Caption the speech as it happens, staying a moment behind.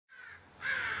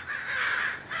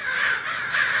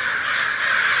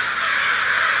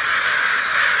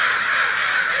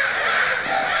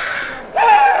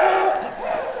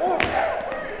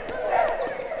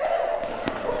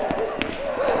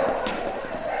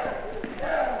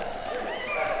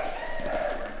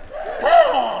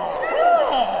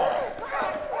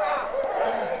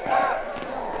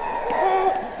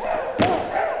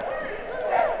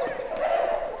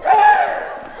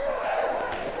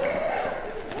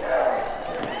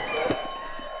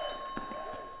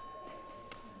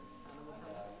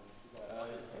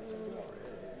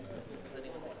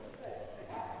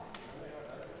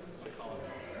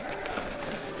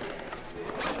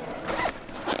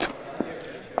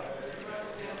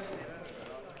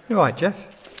You right, Jeff?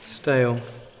 Stale.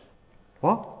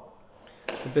 What?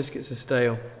 The biscuits are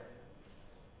stale.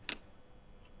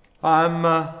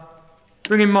 I'm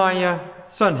bringing my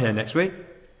son here next week.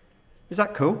 Is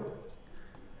that cool?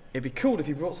 It'd be cool if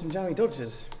you brought some jammy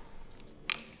dodgers.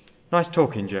 Nice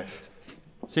talking, Jeff.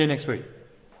 See you next week.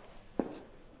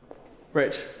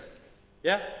 Rich,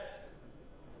 Yeah?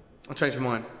 I'll change my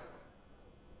mind.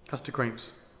 Custard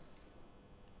creams.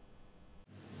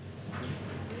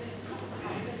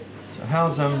 So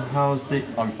how's the...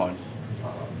 I'm fine.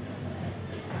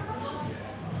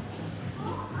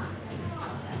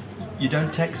 You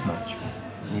don't text much.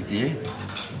 Neither you.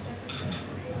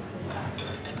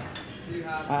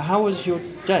 How was your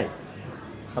day?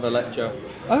 Had a lecture.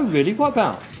 Oh, really? What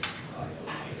about?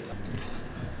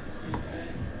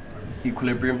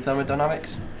 Equilibrium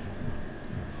thermodynamics.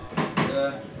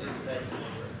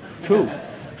 Cool.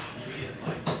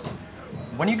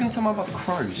 When are you going to tell me about the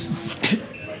CROWS?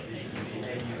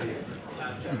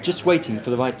 I'm just waiting for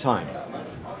the right time.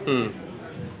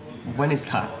 When is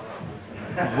that?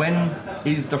 When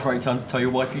is the right time to tell your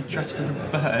wife you dress up as a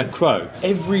bird? Crow.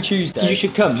 Every Tuesday. You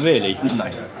should come, really.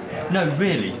 No. No,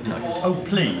 really? No. Oh,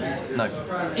 please. No.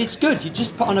 It's good. You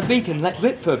just put on a beacon and let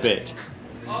rip for a bit.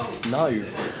 No.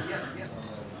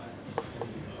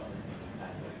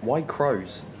 Why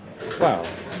CROWS? Well,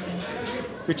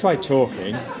 we tried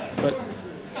talking, but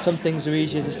some things are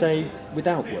easier to say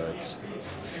without words.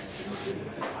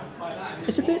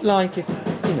 It's a bit like if,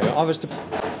 I was to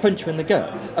punch you in the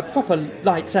gut, a proper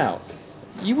lights out.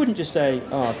 You wouldn't just say,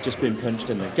 oh, I've just been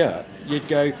punched in the gut. You'd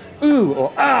go, ooh,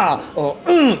 or ah, or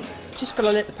oomph. Just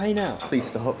gotta let the pain out. Please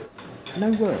stop.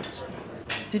 No words.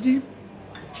 Did you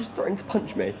just threaten to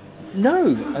punch me?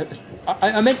 No,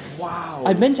 I meant. Wow.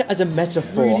 I meant it as a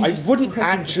metaphor. Really I just wouldn't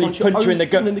threatened to actually punch you in the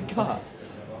gut. In the gut.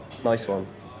 Nice one.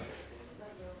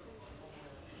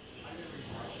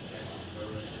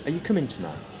 Are you coming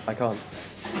tonight? I can't.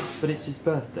 But it's his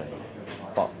birthday.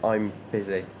 But I'm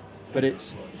busy. But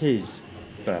it's his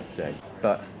birthday.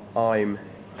 But I'm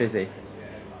busy.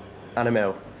 And I'm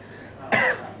ill.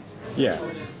 Yeah,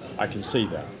 I can see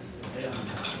that.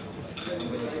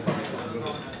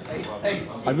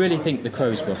 I really think the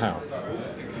CROWS will help.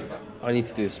 I need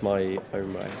to do this my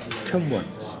own way. Come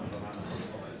once.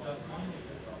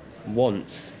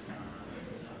 Once.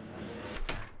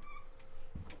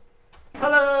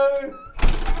 Hello!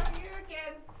 How are you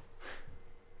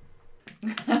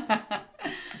again?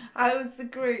 How was the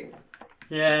group?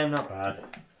 Yeah, not bad.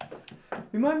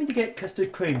 Remind me to get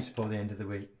custard creams before the end of the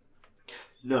week.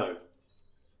 No.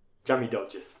 Jammy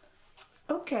dodgers.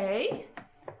 Okay.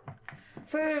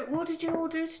 So, what did you all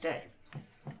do today?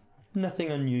 Nothing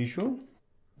unusual.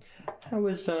 How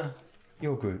was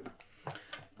your group?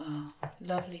 Oh,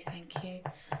 lovely, thank you.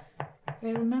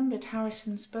 They remembered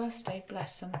Harrison's birthday,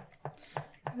 bless them.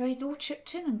 They'd all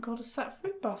chipped in and got us that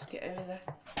fruit basket over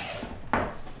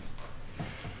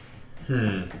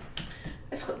there.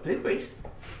 It's got blueberries.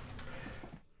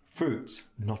 Fruit's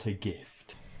not a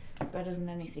gift. Better than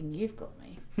anything you've got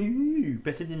me. Ooh,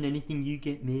 better than anything you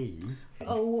get me.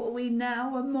 Oh, are we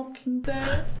now a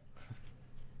mockingbird?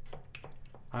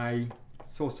 I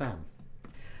saw Sam.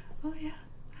 Oh yeah,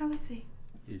 how is he?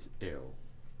 He's ill.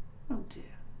 Oh dear,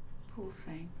 poor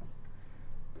thing.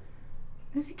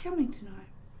 Is he coming tonight?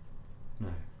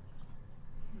 No.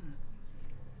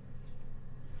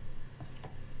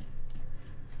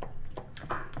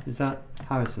 Is that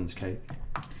Harrison's cake?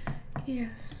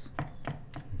 Yes.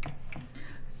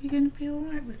 Are you going to be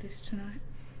alright with this tonight?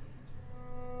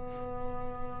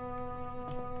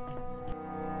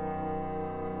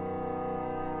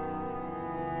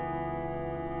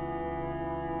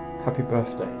 Happy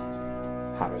birthday,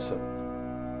 Harrison.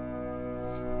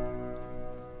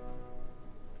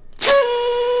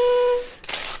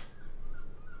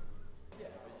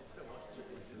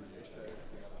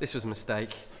 This was a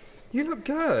mistake. You look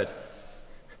good.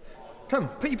 Come,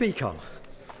 put your beak on.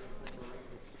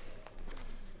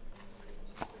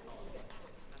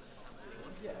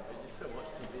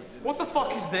 What the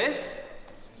fuck is this?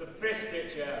 It's a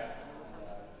biscuit, Jeff.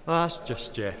 Oh, that's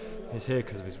just Jeff. He's here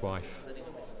because of his wife.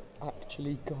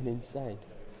 Actually gone insane.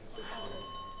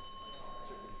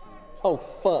 Oh,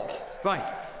 fuck. Right,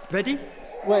 ready?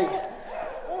 Wait.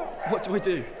 What do I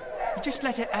do? You just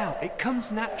let it out. It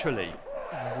comes naturally.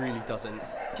 It really doesn't.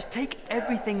 Just take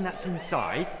everything that's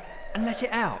inside and let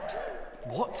it out.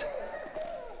 What?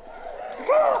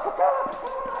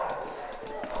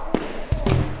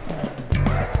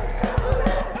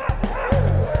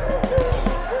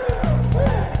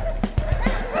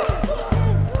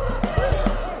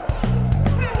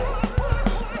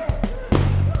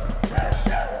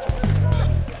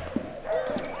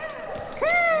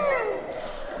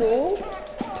 4.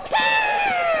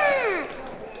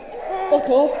 Fuck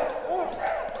off.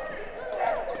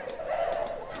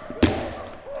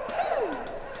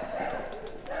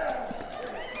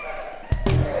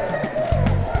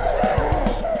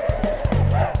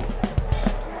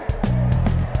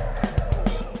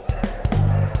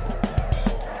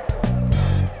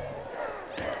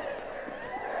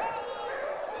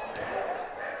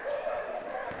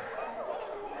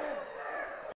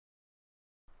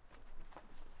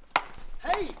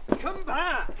 Hey, come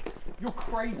back! You're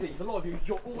crazy, the lot of you,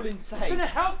 you're all insane. It's gonna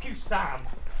help you, Sam!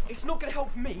 It's not gonna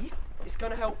help me, it's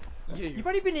gonna help you. You've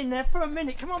only been in there for a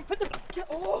minute. Come on, get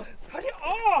off! Put it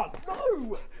on!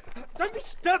 No! Don't be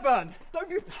stubborn! Don't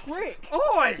be a prick!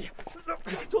 Oi!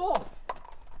 Get off!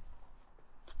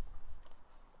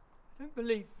 I don't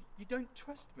believe you don't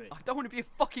trust me. I don't want to be a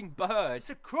fucking bird. It's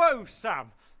a crow,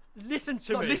 Sam. Listen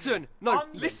to me. Listen. No, I'm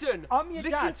listen. I'm your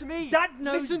listen dad. to me. Dad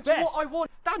knows Listen best. to what I want.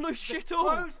 Dad knows shit all.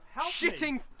 crows help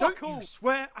Shitting me. fuck Don't all. you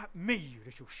swear at me, you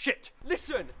little shit.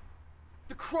 Listen.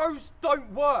 The crows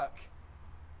don't work.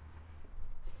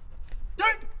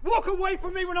 Don't walk away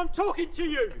from me when I'm talking to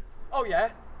you. Oh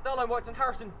yeah? That line worked on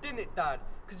Harrison, didn't it, Dad?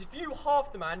 Because if you were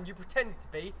half the man you pretended to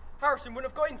be, Harrison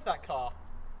wouldn't have got into that car.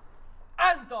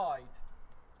 And died.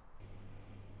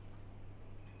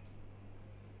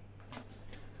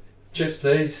 Chips,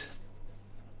 please.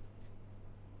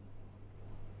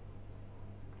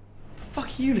 The fuck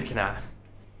are you looking at?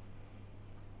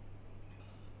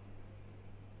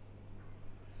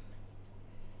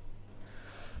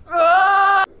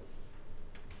 Ah!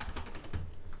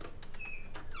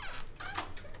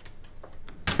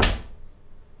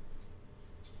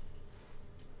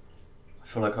 I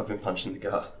feel like I've been punched in the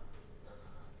gut.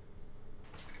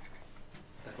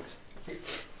 Thanks.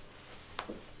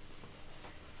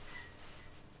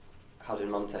 How did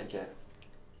Mum take it?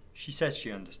 She says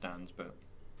she understands, but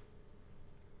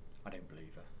I don't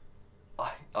believe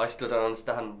her. I still don't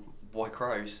understand why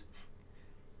crows.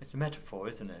 It's a metaphor,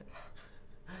 isn't it?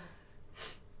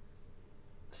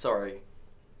 Sorry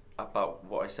about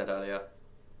what I said earlier.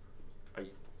 I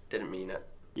didn't mean it.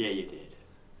 Yeah, you did.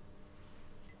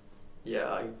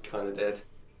 Yeah, I kind of did.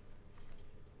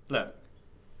 Look,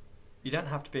 you don't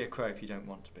have to be a crow if you don't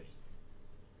want to be.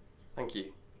 Thank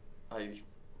you. I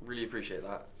really appreciate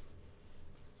that.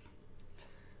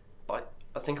 But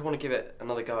I think I want to give it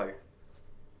another go.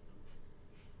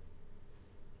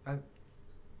 Oh.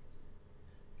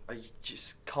 I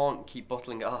just can't keep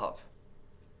bottling it up.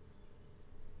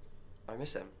 I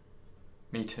miss him.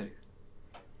 Me too.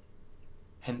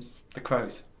 Hence the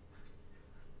crows.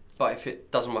 But if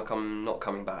it doesn't work, I'm not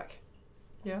coming back.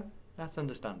 Yeah, that's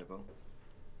understandable.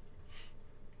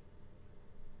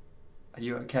 Are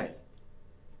you okay?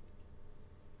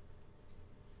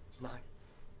 No.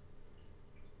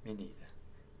 Me neither.